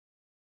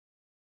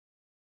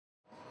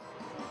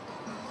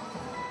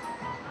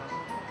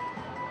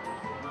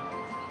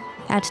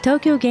At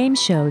Tokyo Game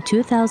Show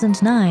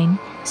 2009,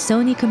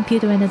 Sony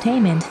Computer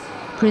Entertainment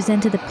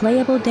presented a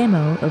playable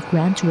demo of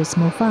GRAN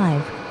TURISMO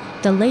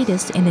 5, the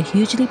latest in the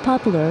hugely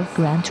popular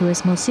GRAN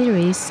TURISMO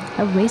series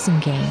of racing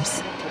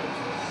games.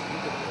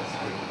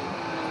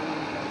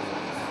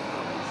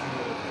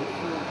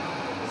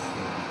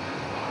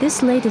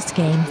 This latest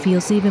game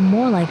feels even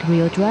more like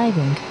real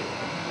driving,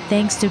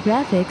 thanks to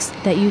graphics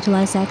that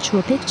utilize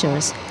actual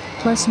pictures,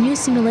 plus new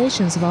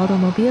simulations of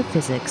automobile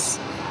physics.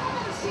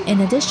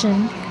 In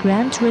addition,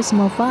 GRAN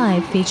TURISMO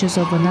 5 features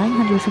over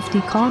 950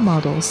 car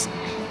models,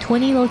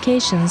 20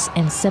 locations,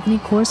 and 70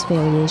 course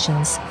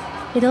variations.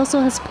 It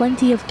also has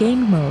plenty of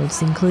game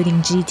modes,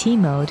 including GT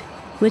mode,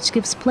 which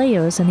gives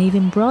players an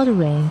even broader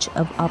range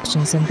of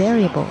options and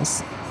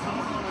variables.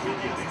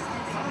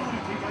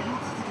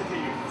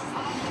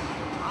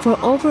 For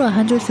over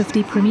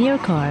 150 premier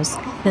cars,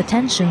 the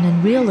tension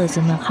and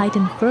realism are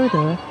heightened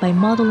further by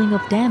modeling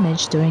of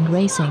damage during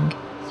racing.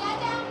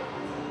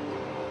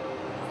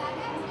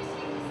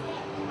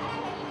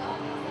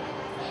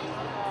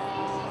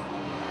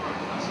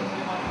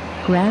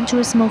 GRAN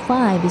TURISMO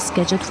 5 is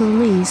scheduled for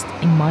release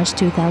in March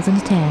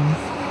 2010.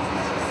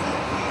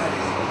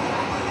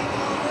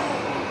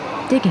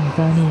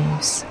 DigInfo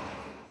News.